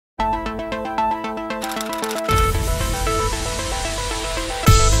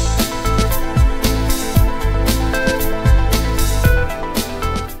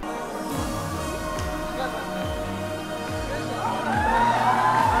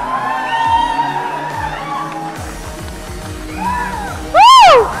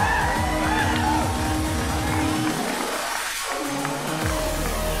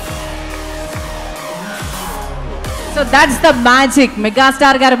That's the magic.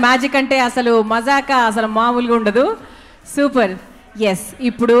 Megastar గారు magic అంటే అసలు మజాక అసలు మామూలుగా ఉండదు. సూపర్. ఎస్,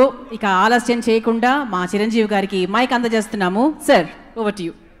 ఇప్పుడు ఇక ఆలస్యం చేయకుండా మా చిరంజీవి గారికి mic అందజేస్తున్నాము. Sir, over to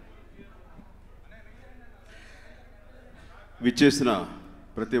you. విచ్చేసిన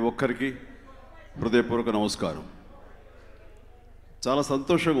ప్రతి ఒక్కరికి హృదయపూర్వక నమస్కారం. చాలా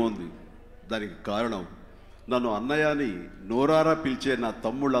సంతోషంగా ఉంది. దానికి కారణం, నన్ను అన్నయ్యని నోరారా పిలిచే నా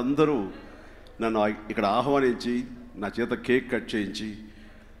తమ్ముళ్ళందరూ నన్ను ఇక్కడ ఆహ్వానించి నా చేత కేక్ కట్ చేయించి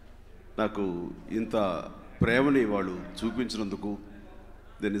నాకు ఇంత ప్రేమని వాళ్ళు చూపించినందుకు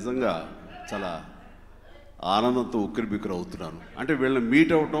నేను నిజంగా చాలా ఆనందంతో ఉక్కిరిబిక్కిరి అవుతున్నాను. అంటే వీళ్ళని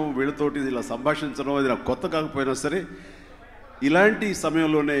మీట్ అవ్వటం, వీళ్ళతోటి ఇలా సంభాషించడం అది నాకు కొత్త కాకపోయినా సరే, ఇలాంటి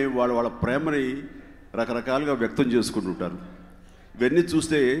సమయంలోనే వాళ్ళ ప్రేమని రకరకాలుగా వ్యక్తం చేసుకుంటుంటారు. ఇవన్నీ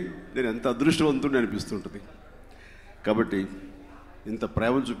చూస్తే నేను ఎంత అదృష్టవంతుడిని అనిపిస్తుంటుంది. కాబట్టి ఇంత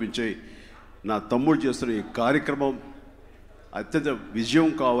ప్రేమను చూపించే నా తమ్ముడు చేస్తున్న ఈ కార్యక్రమం అత్యంత విజయం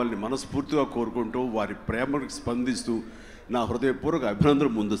కావాలని మనస్ఫూర్తిగా కోరుకుంటూ వారి ప్రేమకు స్పందిస్తూ నా హృదయపూర్వక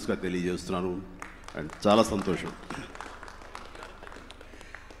అభినందనలు ముందస్తుగా తెలియజేస్తున్నాను. అండ్ చాలా సంతోషం.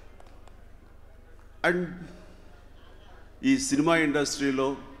 అండ్ ఈ సినిమా ఇండస్ట్రీలో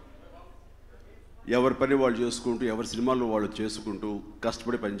ఎవరి పని వాళ్ళు చేసుకుంటూ, ఎవరి సినిమాల్లో వాళ్ళు చేసుకుంటూ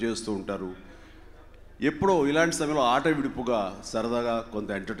కష్టపడి పనిచేస్తూ ఉంటారు. ఎప్పుడో ఇలాంటి సమయంలో ఆట విడుపుగా సరదాగా కొంత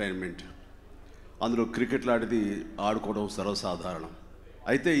ఎంటర్టైన్మెంట్, అందులో క్రికెట్లు ఆడిది ఆడుకోవడం సర్వసాధారణం.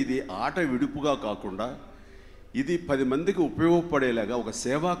 అయితే ఇది ఆట విడుపుగా కాకుండా ఇది 10 మందికి ఉపయోగపడేలాగా, ఒక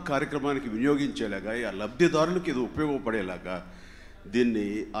సేవా కార్యక్రమానికి వినియోగించేలాగా, ఆ లబ్ధిదారులకు ఇది ఉపయోగపడేలాగా దీన్ని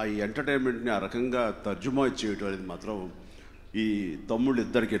ఆ ఎంటర్టైన్మెంట్ని ఆ రకంగా తర్జుమా చేయడం అనేది మాత్రం ఈ తమ్ముళ్ళు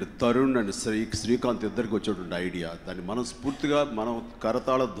ఇద్దరికి, తరుణ్ అండ్ శ్రీకాంత్ ఇద్దరికి వచ్చేటువంటి ఐడియా. దాన్ని మనస్ఫూర్తిగా మనం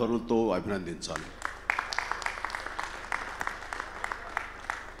కరతాళ ధ్వనులతో అభినందించాలి.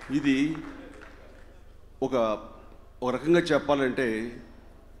 ఇది ఒక రకంగా చెప్పాలంటే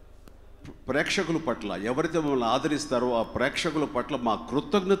ప్రేక్షకుల పట్ల ఎవరైతే మమ్మల్ని ఆదరిస్తారో ఆ ప్రేక్షకుల పట్ల మా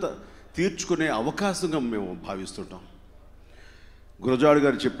కృతజ్ఞత తీర్చుకునే అవకాశంగా మేము భావిస్తుంటాం. గురజాడు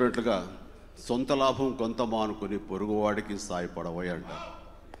గారు చెప్పినట్లుగా సొంత లాభం కొంత మానుకొని పొరుగువాడికి సాయపడవై అంటారు.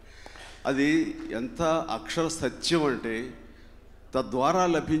 అది ఎంత అక్షర సత్యం అంటే తద్వారా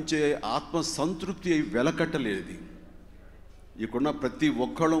లభించే ఆత్మసంతృప్తి వెలకట్టలేనిది. ఇక్కడున్న ప్రతి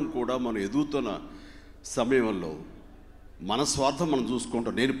ఒక్కళ్ళం కూడా మనం ఎదుగుతున్న సమయంలో మన స్వార్థం మనం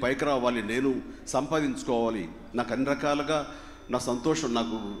చూసుకుంటాం. నేను పైకి రావాలి, నేను సంపాదించుకోవాలి, నాకు అన్ని రకాలుగా నా సంతోషం,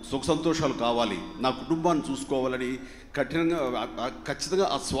 నాకు సుఖ సంతోషాలు కావాలి, నా కుటుంబాన్ని చూసుకోవాలని ఖచ్చితంగా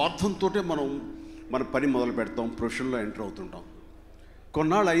ఆ స్వార్థంతో మన పని మొదలు పెడతాం, ప్రొఫెషన్లో ఎంటర్ అవుతుంటాం.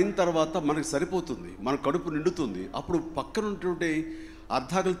 కొన్నాళ్ళు అయిన తర్వాత మనకి సరిపోతుంది, మన కడుపు నిండుతుంది. అప్పుడు పక్కన ఉంటుంటే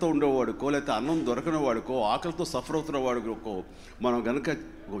అర్ధాకలితో ఉండేవాడుకో, లేకపోతే అన్నం దొరకని వాడుకో, ఆకలితో సఫర్ అవుతున్న వాడుకో మనం కనుక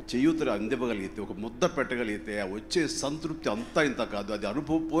ఒక చేయూతలు అందివ్వగలిగితే, ఒక ముద్ద పెట్టగలిగితే ఆ వచ్చే సంతృప్తి అంతా ఇంత కాదు. అది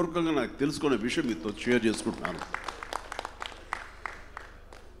అనుభవపూర్వకంగా నాకు తెలుసుకునే విషయం మీతో షేర్ చేసుకుంటున్నాను.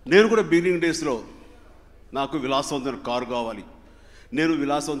 నేను కూడా బిగినింగ్ డేస్లో నాకు విలాసవంతమైన కారు కావాలి, నేను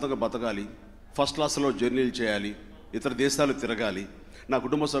విలాసవంతంగా బతకాలి, ఫస్ట్ క్లాస్లో జర్నీలు చేయాలి, ఇతర దేశాలు తిరగాలి, నా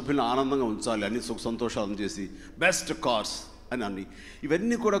కుటుంబ సభ్యులను ఆనందంగా ఉంచాలి, అన్ని సుఖ సంతోషాలను చేసి బెస్ట్ కార్స్ అని అన్ని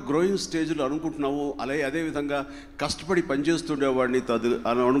ఇవన్నీ కూడా గ్రోయింగ్ స్టేజ్లో అనుకుంటున్నాము. అదేవిధంగా కష్టపడి పనిచేస్తుండేవాడిని,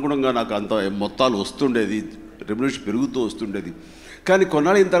 అనుగుణంగా నాకు అంత మొత్తాలు వస్తుండేది, రెమ్యునరేషన్ పెరుగుతూ వస్తుండేది. కానీ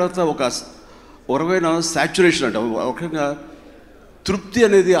కొన్నాళ్ళ తర్వాత ఒక రకమైన సాచ్యురేషన్ అంటే ఒక రకంగా తృప్తి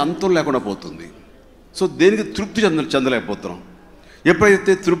అనేది అంతం లేకుండా పోతుంది. సో దేనికి తృప్తి చెందలేకపోతున్నాం.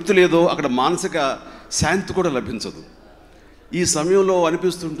 ఎప్పుడైతే తృప్తి లేదో అక్కడ మానసిక శాంతి కూడా లభించదు. ఈ సమయంలో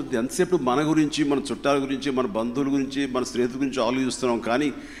అనిపిస్తుంటుంది ఎంతసేపు మన గురించి, మన చుట్టాల గురించి, మన బంధువుల గురించి, మన స్నేహితుల గురించి ఆలోచిస్తున్నాం. కానీ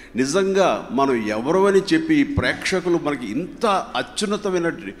నిజంగా మనం ఎవరు అని చెప్పి ప్రేక్షకులు మనకి ఇంత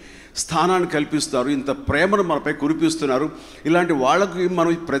అత్యున్నతమైన స్థానాన్ని కల్పిస్తారు, ఇంత ప్రేమను మనపై కురిపిస్తున్నారు. ఇలాంటి వాళ్ళకి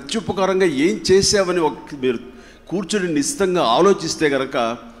మనం ప్రత్యుపకారంగా ఏం చేసామని మీరు కూర్చొని నిశ్చితంగా ఆలోచిస్తే కనుక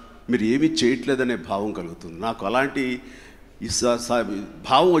మీరు ఏమీ చేయట్లేదనే భావం కలుగుతుంది. నాకు అలాంటి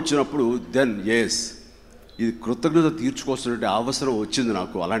భావం వచ్చినప్పుడు దెన్ ఎస్, ఇది కృతజ్ఞత తీర్చుకోవాల్సినటువంటి అవసరం వచ్చింది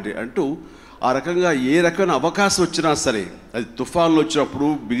నాకు. అలాంటి అంటూ ఆ రకంగా ఏ రకమైన అవకాశం వచ్చినా సరే, అది తుఫాన్లు వచ్చినప్పుడు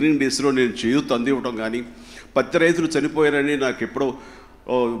బిగినింగ్ డేస్లో నేను చేయూత అందివ్వడం కానీ, పత్తి రైతులు చనిపోయారని నాకు ఎప్పుడో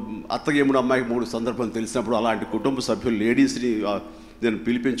అత్తగేముడు అమ్మాయికి 3 సందర్భాలు తెలిసినప్పుడు అలాంటి కుటుంబ సభ్యులు లేడీస్ని నేను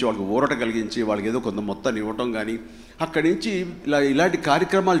పిలిపించి వాళ్ళకి ఊరట కలిగించి వాళ్ళకి ఏదో కొంత మొత్తాన్ని ఇవ్వటం కానీ, అక్కడి నుంచి ఇలాంటి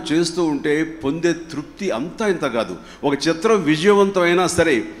కార్యక్రమాలు చేస్తూ ఉంటే పొందే తృప్తి అంతా ఇంత కాదు. ఒక చిత్రం విజయవంతమైనా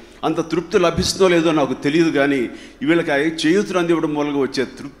సరే అంత తృప్తి లభిస్తుందో లేదో నాకు తెలియదు, కానీ వీళ్ళకి చేయూతలు అందివ్వడం మూలంగా వచ్చే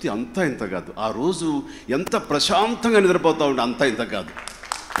తృప్తి అంతా ఇంత కాదు. ఆ రోజు ఎంత ప్రశాంతంగా నిద్రపోతూ ఉంటే అంతా ఇంత కాదు.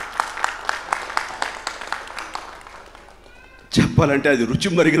 చెప్పాలంటే అది రుచి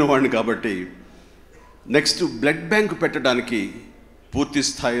మరిగిన వాడిని కాబట్టి నెక్స్ట్ బ్లడ్ బ్యాంక్ పెట్టడానికి పూర్తి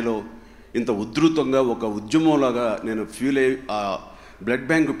స్థాయిలో ఇంత ఉధృతంగా ఒక ఉద్యమంలాగా నేను ఫీల్ అయ్యి ఆ బ్లడ్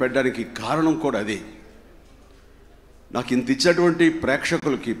బ్యాంక్ పెట్టడానికి కారణం కూడా అదే. నాకు ఇంత ఇచ్చినటువంటి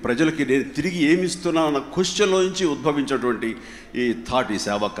ప్రేక్షకులకి, ప్రజలకి నేను తిరిగి ఏమి ఇస్తున్నా అన్న క్వశ్చన్లో నుంచి ఉద్భవించినటువంటి ఈ థాట్, ఈ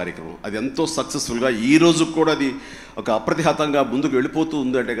సేవా కార్యక్రమం అది ఎంతో సక్సెస్ఫుల్గా ఈ రోజు కూడా అది ఒక అప్రతిహతంగా ముందుకు వెళ్ళిపోతూ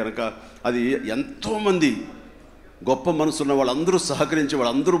ఉంది. అంటే కనుక అది ఎంతోమంది గొప్ప మనసున్న వాళ్ళందరూ సహకరించి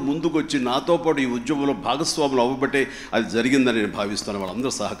వాళ్ళందరూ ముందుకు వచ్చి నాతో పాటు ఈ ఉద్యమంలో భాగస్వాములు అవ్వబట్టే అది జరిగిందని నేను భావిస్తాను.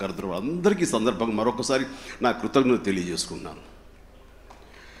 వాళ్ళందరూ సహకరిస్తారు. వాళ్ళందరికీ సందర్భంగా మరొకసారి నా కృతజ్ఞత తెలియజేసుకున్నాను.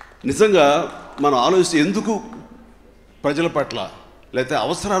 నిజంగా మనం ఆలోచిస్తే ఎందుకు ప్రజల పట్ల లేకపోతే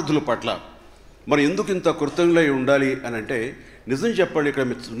అవసరార్థుల పట్ల మనం ఎందుకు ఇంత కృతజ్ఞులై ఉండాలి అని అంటే, నిజం చెప్పండి, ఇక్కడ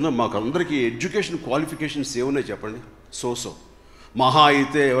ఉన్న మాకు అందరికీ ఎడ్యుకేషన్ క్వాలిఫికేషన్స్ ఏమున్నాయి చెప్పండి? సో మహా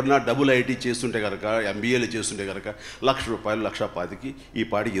అయితే ఎవరన్నా డబుల్ ఐటీ చేస్తుంటే కనుక, ఎంబీఏలు చేస్తుంటే కనుక ₹1,00,000 1,25,000కి ఈ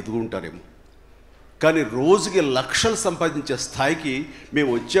పాటికి ఎదుగుంటారేమో. కానీ రోజుకి లక్షలు సంపాదించే స్థాయికి మేము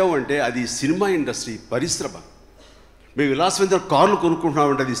వచ్చామంటే అది సినిమా ఇండస్ట్రీ, పరిశ్రమ. మేము విలాసవంతమైన కార్లు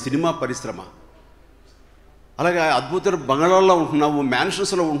కొనుక్కుంటున్నామంటే అది సినిమా పరిశ్రమ. అలాగే అద్భుతమైన బంగాళాల్లో ఉంటున్నాము,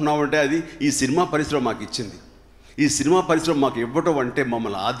 మ్యాన్షన్స్లో ఉంటున్నాము అంటే అది ఈ సినిమా పరిశ్రమ మాకు ఇచ్చింది. ఈ సినిమా పరిశ్రమ మాకు ఇవ్వటం అంటే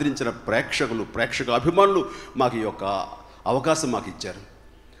మమ్మల్ని ఆదరించిన ప్రేక్షక అభిమానులు మాకు ఈ యొక్క అవకాశం మాకు ఇచ్చారు.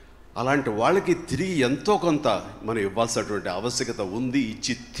 అలాంటి వాళ్ళకి తిరిగి ఎంతో కొంత మనం ఇవ్వాల్సినటువంటి ఆవశ్యకత ఉంది,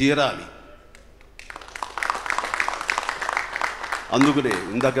 ఇచ్చి తీరాలి. అందుకనే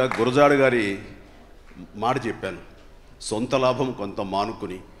ఇందాక గురజాడ గారి మాట చెప్పాను, సొంత లాభం కొంత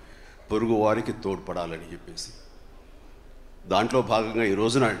మానుకుని పొరుగు వారికి తోడ్పడాలని చెప్పేసి. దాంట్లో భాగంగా ఈ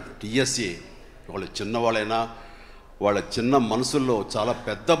రోజున టీఎస్ఏ వాళ్ళు చిన్నవాళ్ళైనా వాళ్ళ చిన్న మనసుల్లో చాలా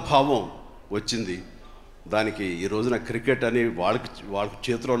పెద్ద భావం వచ్చింది. దానికి ఈ రోజున క్రికెట్ అని వాళ్ళ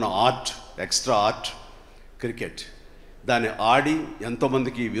చేతిలో ఉన్న ఆర్ట్, ఎక్స్ట్రా ఆర్ట్ క్రికెట్, దాన్ని ఆడి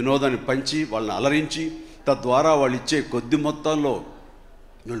ఎంతోమందికి వినోదాన్ని పంచి వాళ్ళని అలరించి తద్వారా వాళ్ళు ఇచ్చే కొద్ది మొత్తంలో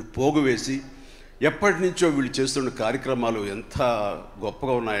వీళ్ళు పోగు వేసి ఎప్పటి నుంచో వీళ్ళు చేస్తున్న కార్యక్రమాలు ఎంత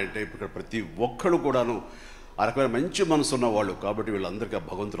గొప్పగా ఉన్నాయంటే ఇక్కడ ప్రతి ఒక్కరు కూడాను ఆ రకమైన మంచి మనసు ఉన్నవాళ్ళు. కాబట్టి వీళ్ళందరికీ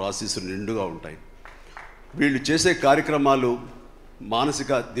భగవంతుడు ఆశీస్సులు నిండుగా ఉంటాయి. వీళ్ళు చేసే కార్యక్రమాలు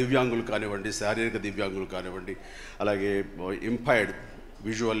మానసిక దివ్యాంగులు కానివ్వండి, శారీరక దివ్యాంగులు కానివ్వండి, అలాగే impaired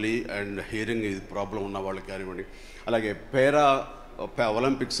visually and hearing problem ఉన్న వాళ్ళకి కానివ్వండి, అలాగే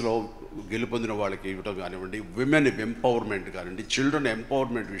ఒలింపిక్స్లో గెలుపొందిన వాళ్ళకి ఇవ్వడం కానివ్వండి, విమెన్ ఎంపవర్మెంట్ కానివ్వండి, చిల్డ్రన్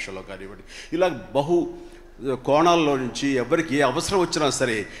ఎంపవర్మెంట్ విషయంలో కానివ్వండి, ఇలా బహు కోణాల్లో నుంచి ఎవరికి ఏ అవసరం వచ్చినా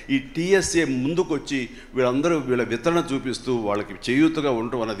సరే ఈ టీఎస్ఏ ముందుకు వచ్చి వీళ్ళందరూ వీళ్ళ వితరణ చూపిస్తూ వాళ్ళకి చేయూతగా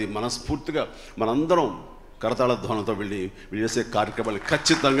ఉండటం అనేది మనస్ఫూర్తిగా మనందరం కరతాళ ధ్వనంతో వీళ్ళు చేసే కార్యక్రమాలు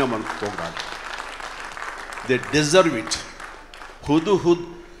ఖచ్చితంగా మనం పోగొట్టాలి. They deserve it.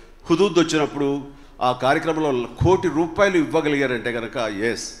 హుదూద్ వచ్చినప్పుడు ఆ కార్యక్రమంలో ₹1,00,00,000 ఇవ్వగలిగారంటే కనుక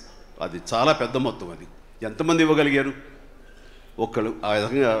ఎస్, అది చాలా పెద్ద మొత్తం. అది ఎంతమంది ఇవ్వగలిగారు? ఒక్కళ్ళు. ఆ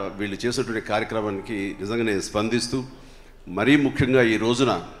విధంగా వీళ్ళు చేసేటువంటి కార్యక్రమానికి నిజంగా నేను స్పందిస్తూ, మరీ ముఖ్యంగా ఈ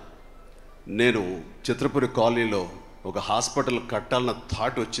రోజున నేను చిత్రపురి కాలనీలో ఒక హాస్పిటల్ కట్టాలన్న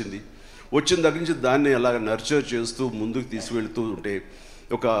థాట్ వచ్చిన దగ్గర నుంచి దాన్ని అలాగ నర్చర్ చేస్తూ ముందుకు తీసుకువెళ్తూ ఉంటే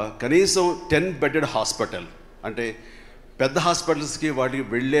ఒక కనీసం 10 బెడెడ్ హాస్పిటల్, అంటే పెద్ద హాస్పిటల్స్కి వాటికి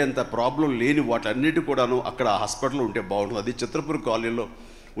వెళ్ళేంత ప్రాబ్లం లేని వాటన్నిటి కూడాను అక్కడ హాస్పిటల్ ఉంటే బాగుంటుంది. అది చిత్రపురి కాలనీలో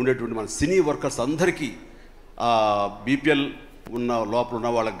ఉండేటువంటి మన సినీ వర్కర్స్ అందరికీ, బీపీఎల్ ఉన్న లోపల ఉన్న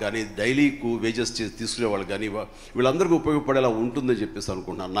వాళ్ళకి కానీ, డైలీకు వేజెస్ తీసుకునే వాళ్ళకి కానీ, వీళ్ళందరికీ ఉపయోగపడేలా ఉంటుందని చెప్పేసి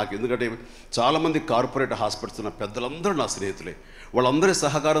అనుకుంటున్నాను. నాకు ఎందుకంటే చాలామంది కార్పొరేట్ హాస్పిటల్స్ ఉన్న పెద్దలందరూ నా స్నేహితులే. వాళ్ళందరి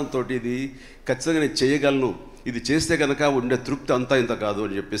సహకారంతో ఇది ఖచ్చితంగా నేను చేయగలను, ఇది చేస్తే కనుక ఉండే తృప్తి అంతా ఇంత కాదు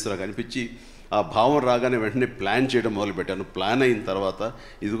అని చెప్పేసి నాకు అనిపించి ఆ భావం రాగానే వెంటనే ప్లాన్ చేయడం మొదలుపెట్టాను. ప్లాన్ అయిన తర్వాత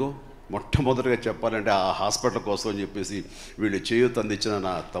ఇదిగో మొట్టమొదటిగా చెప్పాలంటే ఆ హాస్పిటల్ కోసం అని చెప్పేసి వీళ్ళు చేయూత అందించిన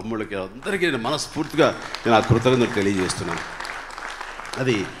నా తమ్ముళ్ళకి అందరికీ నేను మనస్ఫూర్తిగా నేను ఆ కృతజ్ఞతలు తెలియజేస్తున్నాను.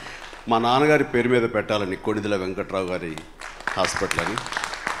 అది మా నాన్నగారి పేరు మీద పెట్టాలని, కొణిదెల వెంకట్రావు గారి హాస్పిటల్ అని.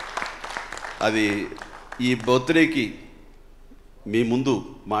 అది ఈ బర్త్డేకి మీ ముందు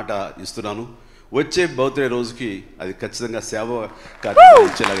మాట ఇస్తున్నాను. వచ్చే బర్త్డే రోజుకి అది ఖచ్చితంగా సేవ కార్యక్రమం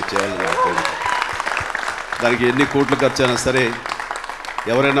ఇచ్చేలాగా చేయాలని. దానికి ఎన్ని కోట్లు ఖర్చు అయినా సరే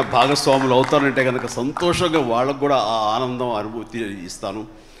ఎవరైనా భాగస్వాములు అవుతానంటే కనుక సంతోషంగా వాళ్ళకు కూడా ఆ ఆనందం అనుభూతి ఇస్తాను.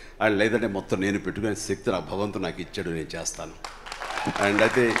 అండ్ లేదంటే మొత్తం నేను పెట్టుకునే శక్తి నా భగవంతుడు నాకు ఇచ్చాడు, నేను చేస్తాను. అండ్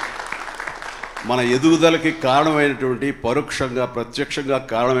అయితే మన ఎదుగుదలకి కారణమైనటువంటి, పరోక్షంగా ప్రత్యక్షంగా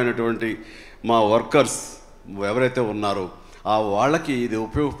కారణమైనటువంటి మా వర్కర్స్ ఎవరైతే ఉన్నారో ఆ వాళ్ళకి ఇది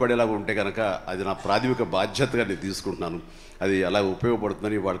ఉపయోగపడేలాగా ఉంటే కనుక అది నా ప్రాథమిక బాధ్యతగా నేను తీసుకుంటున్నాను. అది అలా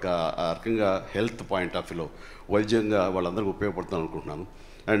ఉపయోగపడుతుందని వాళ్ళకి ఆ రకంగా హెల్త్ పాయింట్ ఆఫ్ వ్యూలో వైద్యంగా వాళ్ళందరికీ ఉపయోగపడుతుంది అనుకుంటున్నాను.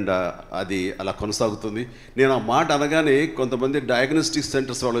 అండ్ అది అలా కొనసాగుతుంది. నేను ఆ మాట అనగానే కొంతమంది డయాగ్నోస్టిక్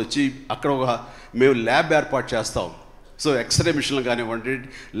సెంటర్స్ వాళ్ళు వచ్చి అక్కడ మేము ల్యాబ్ ఏర్పాటు చేస్తాం, సో ఎక్స్రే మిషన్లు కానివ్వండి,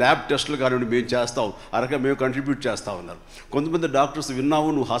 ల్యాబ్ టెస్టులు కానివ్వండి మేము చేస్తాం, అరగా మేము కంట్రిబ్యూట్ చేస్తాం అన్నారు. కొంతమంది డాక్టర్స్ విన్నావు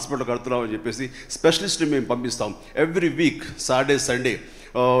నువ్వు హాస్పిటల్ కడుతున్నావు అని చెప్పేసి స్పెషలిస్ట్ని మేము పంపిస్తాం. ఎవ్రీ వీక్ సాటర్డే సండే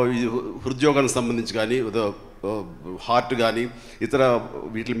హృద్యోగానికి సంబంధించి కానీ హార్ట్ కానీ ఇతర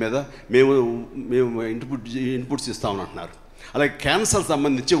వీటి మీద మేము ఇన్పుట్స్ ఇస్తామని అంటున్నారు. అలాగే క్యాన్సర్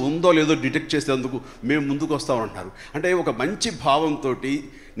సంబంధించి ఉందో లేదో డిటెక్ట్ చేసేందుకు మేము ముందుకు వస్తామని. అంటే ఒక మంచి భావంతో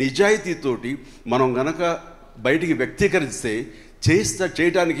నిజాయితీతోటి మనం గనక బయటికి వ్యక్తీకరిస్తే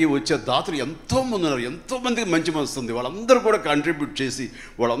చేయడానికి వచ్చే దాతలు ఎంతోమంది ఉన్నారు, ఎంతోమందికి మంచి మనసు ఉంది. వాళ్ళందరూ కూడా కంట్రిబ్యూట్ చేసి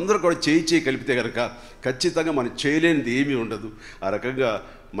వాళ్ళందరూ కూడా చేయి కలిపితే కనుక ఖచ్చితంగా మనం చేయలేనిది ఏమీ ఉండదు. ఆ రకంగా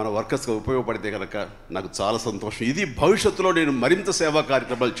మన వర్కర్స్గా ఉపయోగపడితే కనుక నాకు చాలా సంతోషం. ఇది భవిష్యత్తులో నేను మరింత సేవా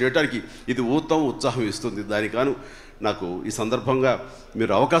కార్యక్రమాలు చేయడానికి ఇది ఉత్సాహం ఇస్తుంది. దానికాను నాకు ఈ సందర్భంగా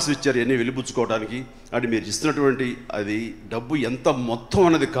మీరు అవకాశం ఇచ్చారు ఎన్ని వెలిపుచ్చుకోవడానికి. అంటే మీరు ఇస్తున్నటువంటి అది డబ్బు ఎంత మొత్తం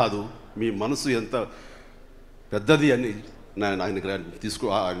అన్నది కాదు, మీ మనసు ఎంత పెద్దది అని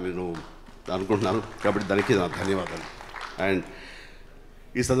నేను అనుకుంటున్నాను. కాబట్టి దానికి నా ధన్యవాదాలు. అండ్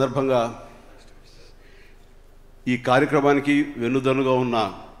ఈ సందర్భంగా ఈ కార్యక్రమానికి వెన్నుదన్నుగా ఉన్న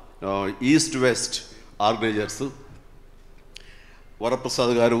ఈస్ట్ వెస్ట్ ఆర్గనైజర్స్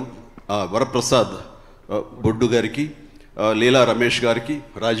వరప్రసాద్ బొడ్డు గారికి, లీలా రమేష్ గారికి,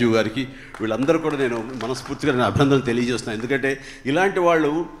 రాజీవ్ గారికి, వీళ్ళందరూ కూడా నేను మనస్ఫూర్తిగా నేను అభినందనలు తెలియజేస్తున్నాను. ఎందుకంటే ఇలాంటి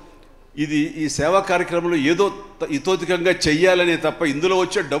వాళ్ళు ఈ సేవా కార్యక్రమంలో ఏదో ఇతోధికంగా చెయ్యాలనే తప్ప ఇందులో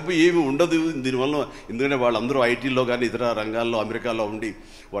వచ్చే డబ్బు ఏమి ఉండదు దీనివల్ల. ఎందుకంటే వాళ్ళందరూ ఐటీలో కానీ ఇతర రంగాల్లో అమెరికాలో ఉండి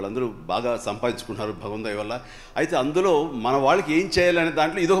వాళ్ళందరూ బాగా సంపాదించుకుంటున్నారు భగవంతుడి వల్ల. అయితే అందులో మన వాళ్ళకి ఏం చేయాలనే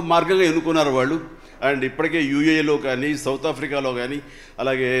దాంట్లో ఇదొక మార్గంగా ఎన్నుకున్నారు వాళ్ళు. అండ్ ఇప్పటికే యూఏలో కానీ సౌత్ ఆఫ్రికాలో కానీ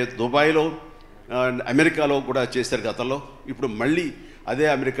అలాగే దుబాయ్లో అండ్ అమెరికాలో కూడా చేశారు గతంలో. ఇప్పుడు మళ్ళీ అదే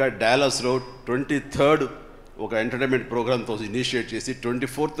అమెరికా డాలస్లో 23rd ఒక ఎంటర్టైన్మెంట్ ప్రోగ్రామ్తో ఇనిషియేట్ చేసి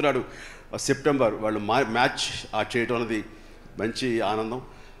 24th నాడు సెప్టెంబర్ వాళ్ళు మ్యాచ్ చేయటం అనేది మంచి ఆనందం.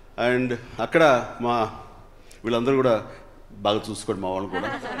 అండ్ అక్కడ వీళ్ళందరూ కూడా బాగా చూసుకోండి, మా వాళ్ళని కూడా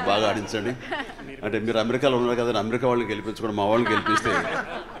బాగా ఆడించండి. అంటే మీరు అమెరికాలో ఉన్నారు కదా, అమెరికా వాళ్ళని గెలిపించుకోండి, మా వాళ్ళని గెలిపిస్తే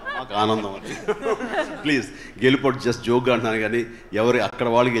మాకు ఆనందం అని. ప్లీజ్ గెలిపోటు జస్ట్ జోక్గా అంటున్నాను కానీ అక్కడ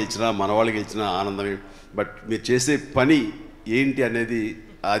వాళ్ళు గెలిచినా మన వాళ్ళు గెలిచినా ఆనందమే. బట్ మీరు చేసే పని ఏంటి అనేది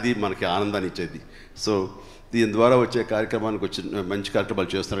అది మనకి ఆనందాన్ని ఇచ్చేది. సో దీని ద్వారా వచ్చే కార్యక్రమానికి మంచి కార్యక్రమాలు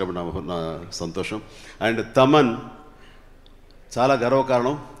చేస్తున్నారు కాబట్టి నా సంతోషం. అండ్ తమన్ చాలా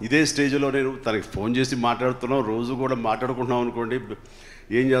గర్వకారణం. ఇదే స్టేజ్లో నేను తనకి ఫోన్ చేసి మాట్లాడుతున్నాం, రోజు కూడా మాట్లాడుకుంటున్నాం అనుకోండి,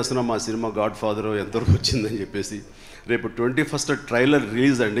 ఏం చేస్తున్నాం మా సినిమా గాడ్ ఫాదర్ ఎంతవరకు వచ్చిందని చెప్పేసి. రేపు 21st ట్రైలర్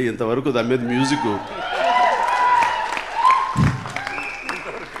రిలీజ్ అండి. ఇంతవరకు దాని మీద మ్యూజిక్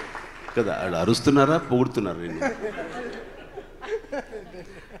కదా, అరుస్తున్నారా పొగుడుతున్నారా నేను?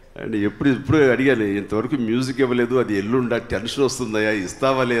 అండ్ ఇప్పుడు అడిగాను, ఇంతవరకు మ్యూజిక్ ఇవ్వలేదు, అది ఎల్లుండా టెన్షన్ వస్తుందయా,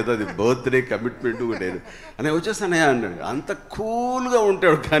 ఇస్తావా లేదా, అది బర్త్డే కమిట్మెంట్ నేను అని వచ్చేసానయా అన్నాడు. అంత కూల్గా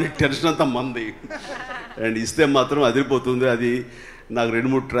ఉంటాడు కానీ టెన్షన్ అంతా మంది. అండ్ ఇస్తే మాత్రం అదిరిపోతుంది. అది నాకు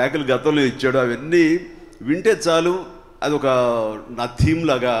 2-3 ట్రాకులు గతంలో ఇచ్చాడు, అవన్నీ వింటే చాలు అది ఒక నా థీమ్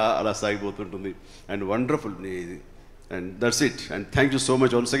లాగా అలా సాగిపోతుంటుంది. అండ్ వండర్ఫుల్ ఇది. And that's it. And thank you so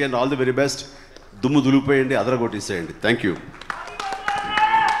much once again. All the very best. దుమ్ము దులిపోయండి, అదరగొట్టేసేయండి. Thank you.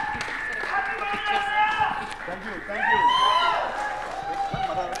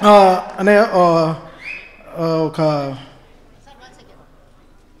 అనే ఒక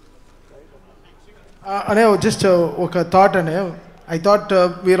అనే జస్ట్ ఒక థాట్ అనే I thought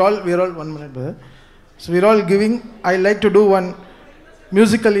we are all 1 minute brother. So we're all giving. I like to do one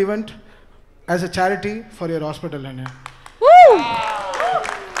musical event as a charity for your hospital ane. Woo!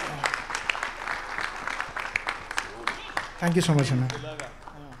 Thank you so much అన్న.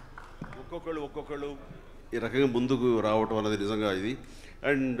 ఒక్కొక్కళ్ళు ఈ రకంగా ముందుకు రావటం అనేది నిజంగా ఇది.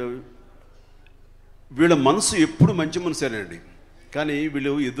 అండ్ వీళ్ళ మనసు ఎప్పుడు మంచి మనసేనండి, కానీ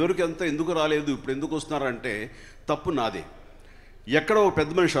వీళ్ళు ఇదివరకు అంతా ఎందుకు రాలేదు ఇప్పుడు ఎందుకు వస్తున్నారంటే తప్పు నాదే. ఎక్కడో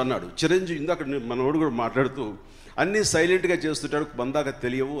పెద్ద మనిషి అన్నాడు, చిరంజీవి ఇందాక మనోడు కూడా మాట్లాడుతూ అన్నీ సైలెంట్గా చేస్తుంటాడు, బందాక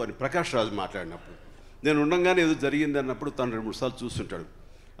తెలియవు అని ప్రకాష్ రాజు మాట్లాడినప్పుడు నేను ఉండగానే ఏదో జరిగింది అన్నప్పుడు తను 2-3 సార్లు చూస్తుంటాడు.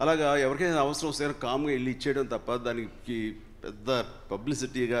 అలాగా ఎవరికైనా అవసరం వస్తే కామ్గా వెళ్ళి ఇచ్చేయడం తప్ప దానికి పెద్ద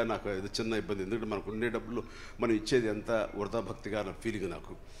పబ్లిసిటీగా నాకు ఇది చిన్న ఇబ్బంది. ఎందుకంటే మనకు ఉండే డబ్బులు మనం ఇచ్చేది ఎంత వృధా భక్తిగా నా ఫీలింగ్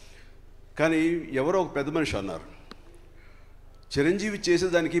నాకు. కానీ ఎవరో ఒక పెద్ద మనిషి అన్నారు, చిరంజీవి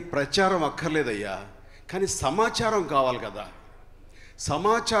చేసేదానికి ప్రచారం అక్కర్లేదయ్యా, కానీ సమాచారం కావాలి కదా.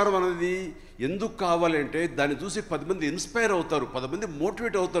 సమాచారం అనేది ఎందుకు కావాలంటే దాన్ని చూసి 10 మంది ఇన్స్పైర్ అవుతారు, 10 మంది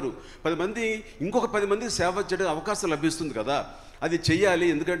మోటివేట్ అవుతారు, 10 మంది ఇంకొక 10 మంది సేవ చేయడం అవకాశం లభిస్తుంది కదా. అది చెయ్యాలి.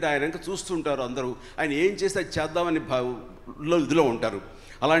 ఎందుకంటే ఆయన ఇంకా చూస్తుంటారు అందరూ, ఆయన ఏం చేస్తే అది చేద్దామని ఇదిలో ఉంటారు.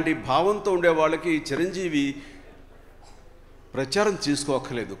 అలాంటి భావంతో ఉండే వాళ్ళకి చిరంజీవి ప్రచారం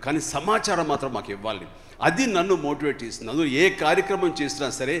చేసుకోక్కర్లేదు, కానీ సమాచారం మాత్రం మాకు ఇవ్వాలి. అది నన్ను మోటివేట్ చేస్తుంది. అందులో ఏ కార్యక్రమం చేసినా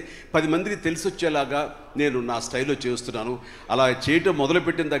సరే 10 మందికి తెలిసి వచ్చేలాగా నేను నా స్టైల్లో చేస్తున్నాను. అలా చేయటం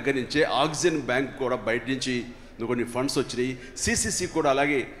మొదలుపెట్టిన దగ్గర నుంచే ఆక్సిజన్ బ్యాంక్ కూడా బయట నుంచి కొన్ని ఫండ్స్ వచ్చినాయి. సిసిసి కూడా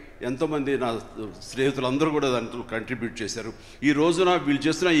అలాగే ఎంతోమంది నా స్నేహితులందరూ కూడా దాంట్లో కంట్రిబ్యూట్ చేశారు. ఈ రోజున వీళ్ళు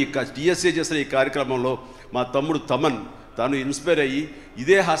చేస్తున్న ఈ టీఎస్ఏ చేస్తున్న ఈ కార్యక్రమంలో మా తమ్ముడు తమన్ తను ఇన్స్పైర్ అయ్యి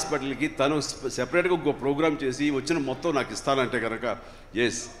ఇదే హాస్పిటల్కి తను సెపరేట్గా ఒక ప్రోగ్రామ్ చేసి వచ్చిన మొత్తం నాకు ఇస్తానంటే కనుక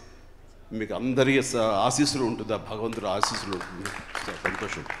ఎస్, మీకు అందరి ఆశీస్సులు ఉంటుందా, భగవంతుడు ఆశీస్సులు ఉంటుంది.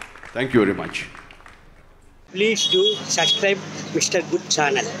 సంతోషం. Thank you very much. Please do subscribe Mr. Good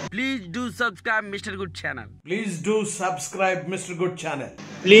channel. Please do subscribe Mr. Good channel. Please do subscribe Mr. Good channel.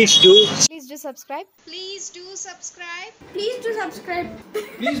 Please do subscribe. Please do subscribe. Please do subscribe.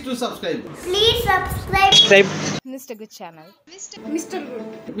 Please do subscribe. Please subscribe. subscribe Mr. Good channel. Mr. Mr. Good.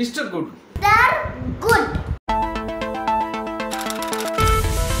 Mr. Good. Mr. Good.